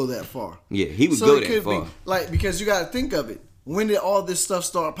he would go that far. Yeah, he would go that far. Because you got to think of it. When did all this stuff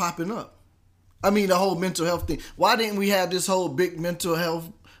start popping up? I mean, the whole mental health thing. Why didn't we have this whole big mental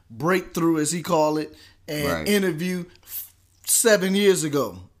health breakthrough, as he called it, and interview 7 years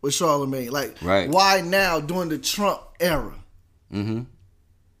ago with Charlamagne? Like, why now during the Trump era? Mm-hmm.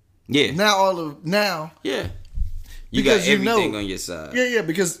 Yeah. Yeah. You got everything on your side. Yeah,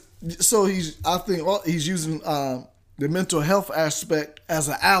 because I think he's using the mental health aspect as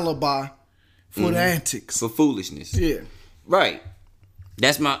an alibi for the antics. For foolishness. Yeah. Right.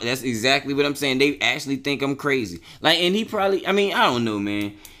 That's exactly what I'm saying. They actually think I'm crazy. Like, and he probably, I mean, I don't know,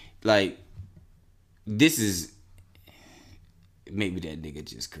 man. Like, this is, maybe that nigga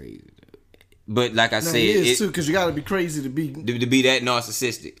just crazy. But like I said, he is too, because you got to be crazy to be that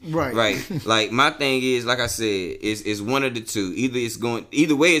narcissistic. Right. Like, my thing is, like I said, is one of the two.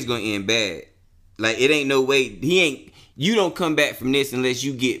 Either way it's going to end bad. Like, it ain't no way, you don't come back from this unless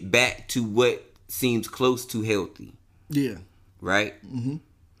you get back to what seems close to healthy. Yeah. Right? Mm-hmm.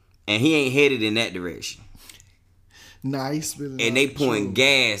 And he ain't headed in that direction. Nice. And they pouring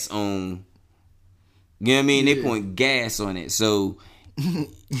gas on, you know what I mean? Yeah. They pouring gas on it. So,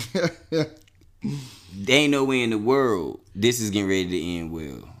 there ain't no way in the world this is getting ready to end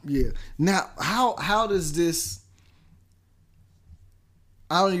well. Yeah. Now, how does this,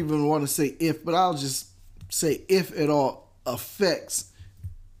 I don't even want to say if, but I'll just say if at all affects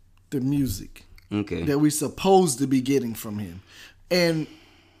the music that we're supposed to be getting from him and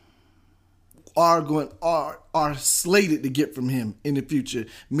are slated to get from him in the future,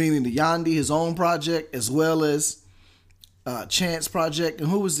 meaning the Yandhi, his own project, as well as Chance project, and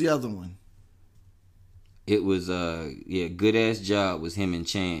who was the other one? It was Good Ass Job was him and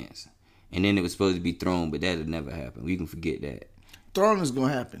Chance, and then it was supposed to be Throne, but that'll never happen. We can forget that. Throne is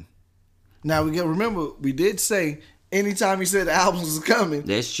gonna happen. Now we got to remember, we did say anytime he said the albums was coming,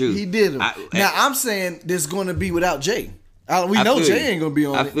 that's true. He did them. I'm saying there's going to be without Jay. We know Jay ain't going to be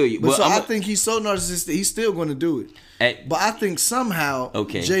on it. I feel you. But so I think he's so narcissistic, he's still going to do it. But I think somehow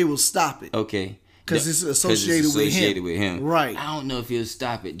Jay will stop it. Okay. Because it's associated with him. Right. I don't know if he'll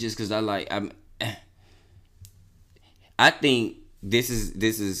stop it just because I think this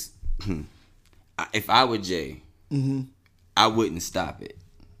is if I were Jay, I wouldn't stop it.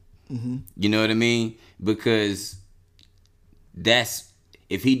 Mm-hmm. You know what I mean? Because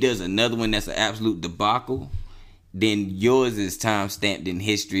if he does another one that's an absolute debacle, then yours is time stamped in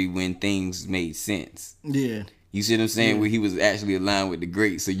history when things made sense. Yeah. You see what I'm saying? Where he was actually aligned with the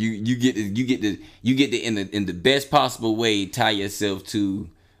greats. So you get to in the best possible way tie yourself to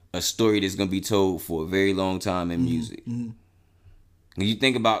a story that's gonna be told for a very long time in music. When you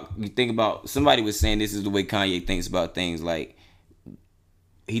think about somebody was saying this is the way Kanye thinks about things. Like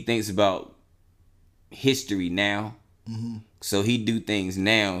he thinks about history now, so he do things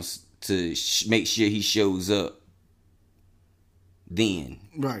now to make sure he shows up then.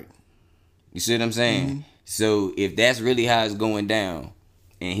 Right. You see what I'm saying? So if that's really how it's going down,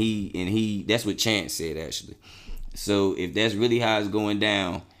 and he that's what Chance said actually. So if that's really how it's going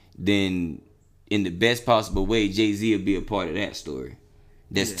down, then in the best possible way, Jay-Z will be a part of that story.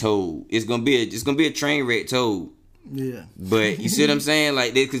 That's told. It's gonna be a train wreck told. Yeah. But you see what I'm saying?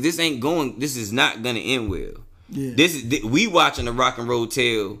 Like, because this is not gonna end well. Yeah. We watching a rock and roll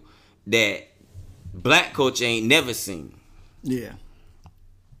tale that black culture ain't never seen. Yeah.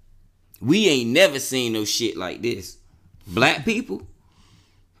 We ain't never seen no shit like this. Black people?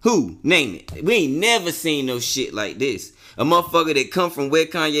 Who? Name it. We ain't never seen no shit like this. A motherfucker that come from where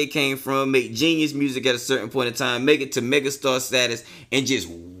Kanye came from, make genius music at a certain point in time, make it to megastar status, and just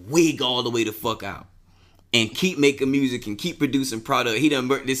wig all the way the fuck out. And keep making music and keep producing product. He done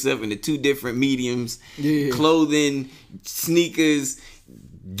worked this up into 2 different mediums. Yeah. Clothing, sneakers,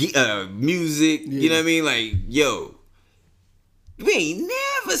 music. You know what I mean? Like, yo. We ain't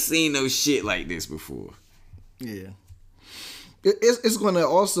never seen no shit like this before. Yeah. It's going to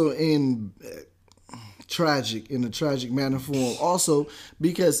also end in a tragic manner for him. Also,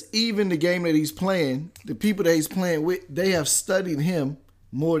 because even the game that he's playing, the people that he's playing with, they have studied him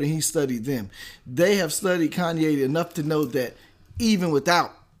more than he studied them. They have studied Kanye enough to know that even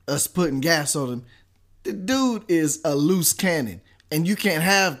without us putting gas on him, the dude is a loose cannon. And you can't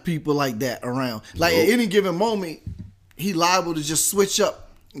have people like that around. Like at any given moment, he liable to just switch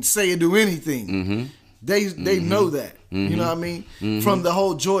up and say and do anything. They know that. You know what I mean? From the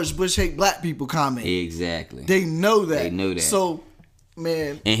whole George Bush hate black people comment. Exactly. They know that. They know that. So,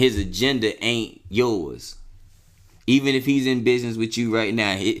 man. And his agenda ain't yours. Even if he's in business with you right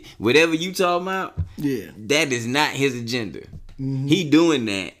now, whatever you talking about, that is not his agenda. He doing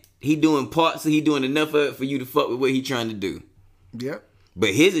that. He doing parts. He doing enough of it for you to fuck with what he trying to do. Yep. But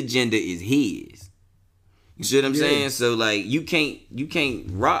his agenda is his. You see what I'm saying? So like you can't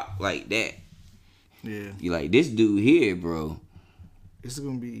rock like that. Yeah. You like this dude here, bro. It's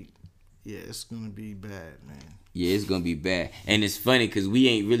gonna be bad, man. Yeah, it's gonna be bad. And it's funny because we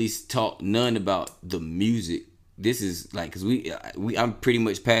ain't really talked none about the music. This is like, cause I'm pretty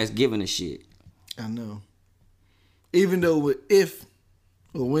much past giving a shit. I know. Even though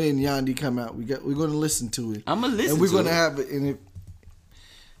when Yandhi come out, we're gonna listen to it. I'm gonna listen, and we're gonna have it, and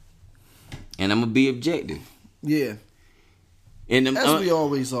I'm gonna be objective. Yeah. And as we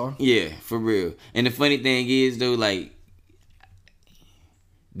always are. Yeah, for real. And the funny thing is though, like,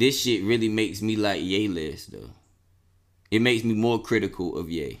 this shit really makes me like Ye less though. It makes me more critical of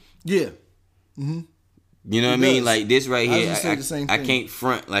Ye. Yeah. You know what I mean? Like this right here, I can't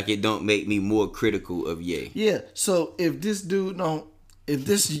front like it don't make me more critical of Ye. Yeah. So if this dude if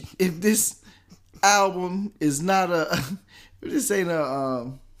this album is not if this ain't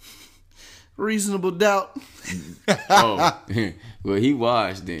a Reasonable Doubt. Oh, well, he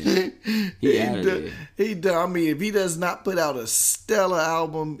washed then. He out of there. He done. I mean, if he does not put out a stellar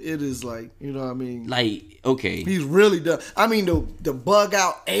album, it is like, you know what I mean? Like, okay. He's really done. I mean, the bug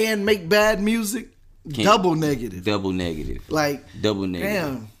out and make bad music, double negative. Double negative. Like, double negative.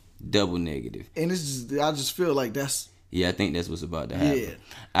 Damn. Double negative. And it's just, I just feel like that's. Yeah, I think that's what's about to happen. Yeah.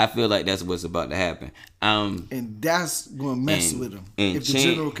 I feel like that's what's about to happen. And that's going to mess with him. If the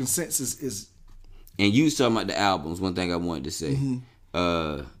general consensus is. And you was talking about the albums. One thing I wanted to say.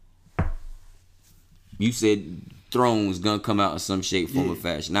 You said Throne's gonna come out in some shape, form, or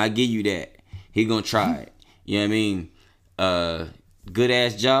fashion. I give you that. He gonna try it. You know what I mean? Good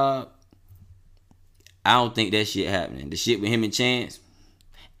ass job. I don't think that shit happening. The shit with him and Chance.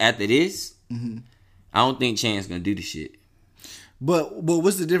 After this, I don't think Chance gonna do the shit. But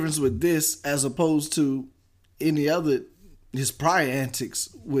what's the difference with this as opposed to any other his prior antics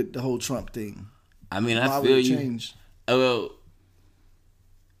with the whole Trump thing? I mean, I feel you. Change? Well,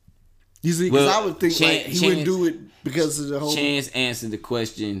 you see, because I would think like he wouldn't do it because of the whole. Chance answered the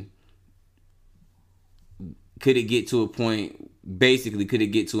question. Could it get to a point? Basically, could it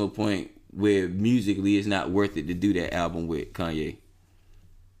get to a point where musically it's not worth it to do that album with Kanye?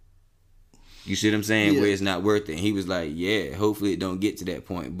 You see what I'm saying? Yeah. Where it's not worth it. And he was like, "Yeah, hopefully it don't get to that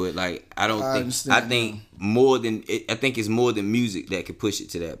point." But like, I think it's more than music that could push it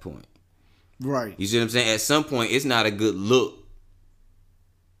to that point. Right. You see what I'm saying? At some point, it's not a good look.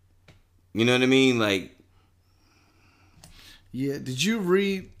 You know what I mean? Like, Yeah. Did you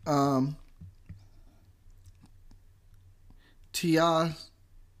read T.I.?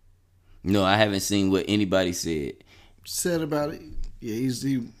 No, I haven't seen what anybody said About it. Yeah,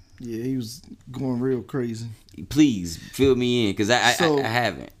 he was going real crazy. Please fill me in, because I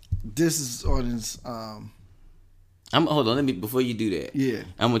haven't. This is on his. Hold on. Let me, before you do that. Yeah.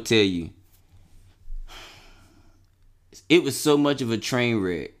 I'm gonna tell you. It was so much of a train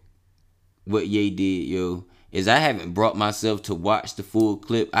wreck. What Ye did, yo, is I haven't brought myself to watch the full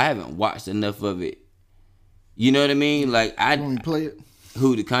clip. I haven't watched enough of it. You know what I mean? Like You want me to play it?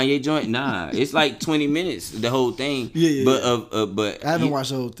 Who, the Kanye joint? Nah, it's like 20 minutes, the whole thing. Yeah. But I haven't watched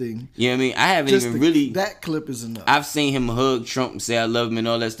the whole thing. You know what I mean? I haven't even really. That clip is enough. I've seen him hug Trump and say I love him and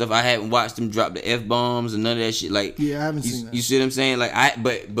all that stuff. I haven't watched him drop the F-bombs and none of that shit. Like, yeah, I haven't seen that. You see what I'm saying? Like,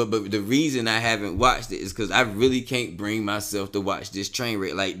 but the reason I haven't watched it is because I really can't bring myself to watch this train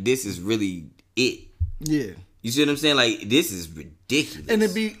wreck. Like, this is really it. Yeah. You see what I'm saying? Like, this is ridiculous. And to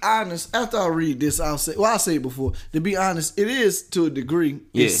be honest, after I read this, I'll say it before. To be honest, it is to a degree.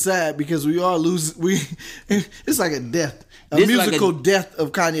 Yeah. It's sad because we are losing. It's like a death, a musical death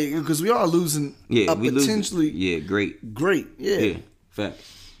of Kanye, because we are losing. Yeah, potentially. Yeah, great. Yeah. Fact.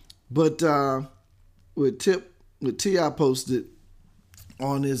 But with T.I. posted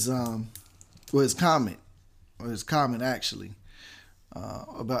on his comment actually.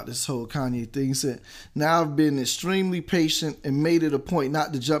 About this whole Kanye thing. He said, "Now I've been extremely patient and made it a point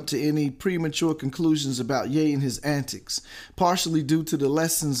not to jump to any premature conclusions about Ye and his antics, partially due to the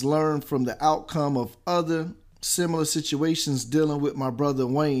lessons learned from the outcome of other similar situations dealing with my brother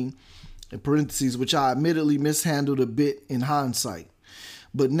Wayne, in parentheses, which I admittedly mishandled a bit in hindsight.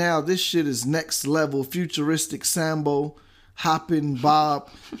 But now this shit is next level futuristic Sambo, hopping Bob,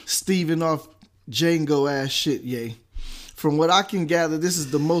 Stephen off Django ass shit, Ye. From what I can gather, this is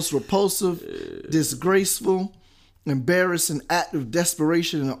the most repulsive, disgraceful, embarrassing act of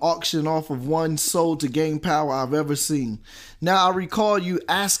desperation and auction off of one's soul to gain power I've ever seen. Now, I recall you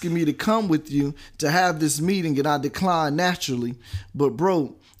asking me to come with you to have this meeting, and I declined naturally. But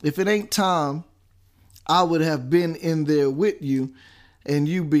bro, if it ain't time, I would have been in there with you, and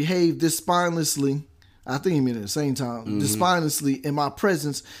you behaved this spinelessly. I think he meant at the same time, despinelessly in my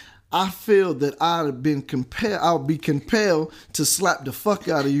presence. I feel that I'll be compelled to slap the fuck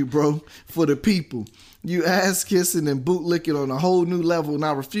out of you, bro, for the people. You ass kissing and boot licking on a whole new level, and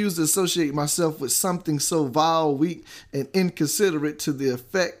I refuse to associate myself with something so vile, weak, and inconsiderate to the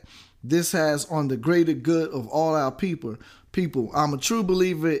effect this has on the greater good of all our people. I'm a true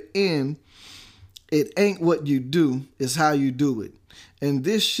believer in it ain't what you do, it's how you do it. And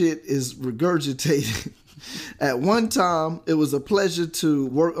this shit is regurgitated. At one time, it was a pleasure to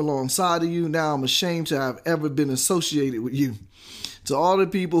work alongside of you. Now I'm ashamed to have ever been associated with you. To all the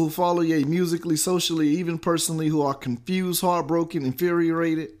people who follow you musically, socially, even personally, who are confused, heartbroken,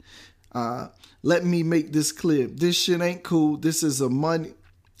 infuriated, let me make this clear. This shit ain't cool. This is a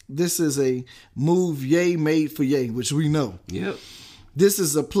move Ye made for Ye, which we know. Yep. This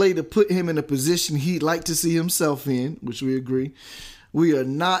is a play to put him in a position he'd like to see himself in, which we agree. We are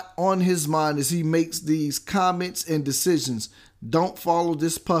not on his mind as he makes these comments and decisions. Don't follow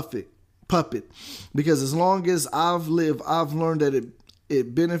this puppet. Because as long as I've lived, I've learned that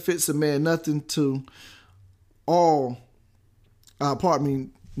it benefits a man nothing at all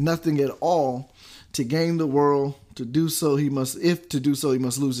to gain the world. To do so, he must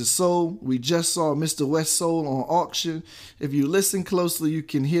lose his soul. We just saw Mr. West's soul on auction. If you listen closely, you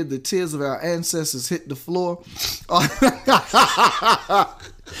can hear the tears of our ancestors hit the floor.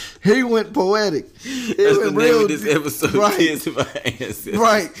 He went poetic. That's the name of this episode. Right. Tears of our ancestors.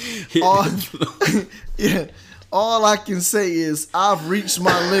 Right. Yeah. All I can say is I've reached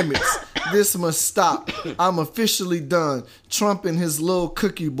my limits. This must stop. I'm officially done. Trump and his little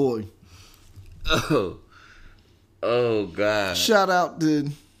cookie boy. Oh God! Shout out to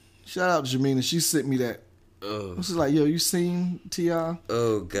Jamina. She sent me that. She's like, yo, you seen T.I.?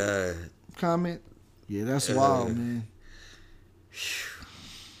 Oh God! Comment? Yeah, that's wild, man.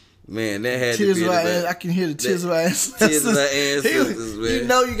 Man, that had tears to be of our ass. I can hear the tears of our ancestors. Tears of our ancestors, man. You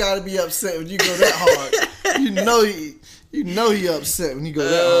know you gotta be upset when you go that hard. You know he upset when you go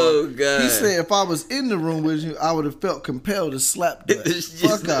that hard. Oh God! He said if I was in the room with you, I would have felt compelled to slap the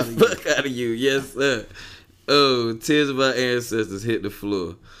fuck out of you. Fuck out of you, yes sir. Oh, tears of our ancestors hit the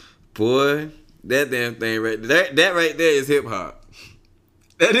floor. Boy, that damn thing right there. That right there is hip hop.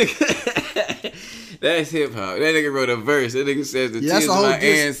 That nigga, that's hip hop. That nigga wrote a verse. That nigga says the tears of our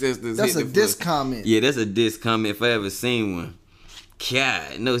ancestors that's hit the floor. That's a diss comment. Yeah, that's a diss comment if I ever seen one.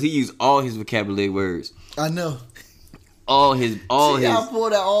 God, no, he used all his vocabulary words. I know. All his. I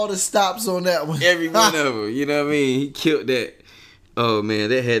pulled out all the stops on that one. Every one of them. You know what I mean? He killed that. Oh man,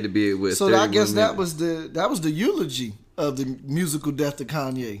 that had to be with. So I guess that was the eulogy of the musical death of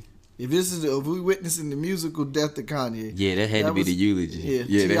Kanye. If we witnessing the musical death of Kanye, yeah, that had to be the eulogy.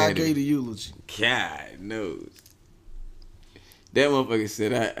 Yeah, T.I. gave the eulogy. God knows. That motherfucker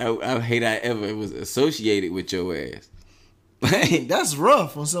said, "I hate I ever was associated with your ass." That's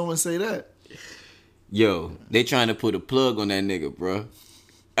rough when someone say that. Yo, they trying to put a plug on that nigga, bro.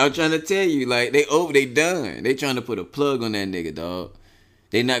 I'm trying to tell you, like, they done. They trying to put a plug on that nigga, dog.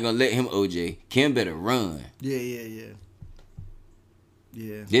 They not gonna let him OJ. Kim better run. Yeah.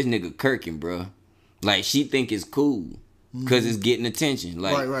 This nigga Kirkin, bro. Like, she think it's cool. Cause it's getting attention.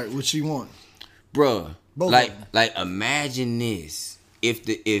 Like, right. What she want? Bruh. Like imagine this. If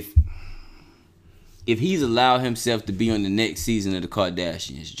he's allowed himself to be on the next season of the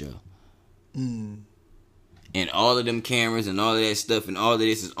Kardashians, Joe. And all of them cameras and all of that stuff and all of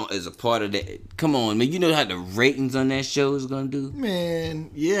this is a part of that. Come on, man. You know how the ratings on that show is going to do? Man,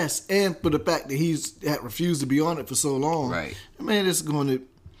 yes. And for the fact that he's had refused to be on it for so long. Right. Man, it'll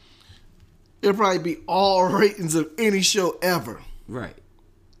probably be all ratings of any show ever. Right.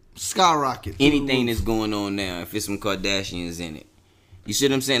 Skyrocket. Anything that's going on now, if it's some Kardashians in it. You see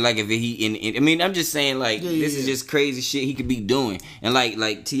what I'm saying? Like, if he I mean, I'm just saying, like, this is just crazy shit he could be doing. And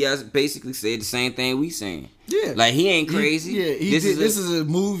like T.I. basically said the same thing we saying. Yeah. Like, he ain't crazy. This is a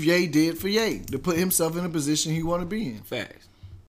move Ye did for Ye to put himself in a position he want to be in. Facts.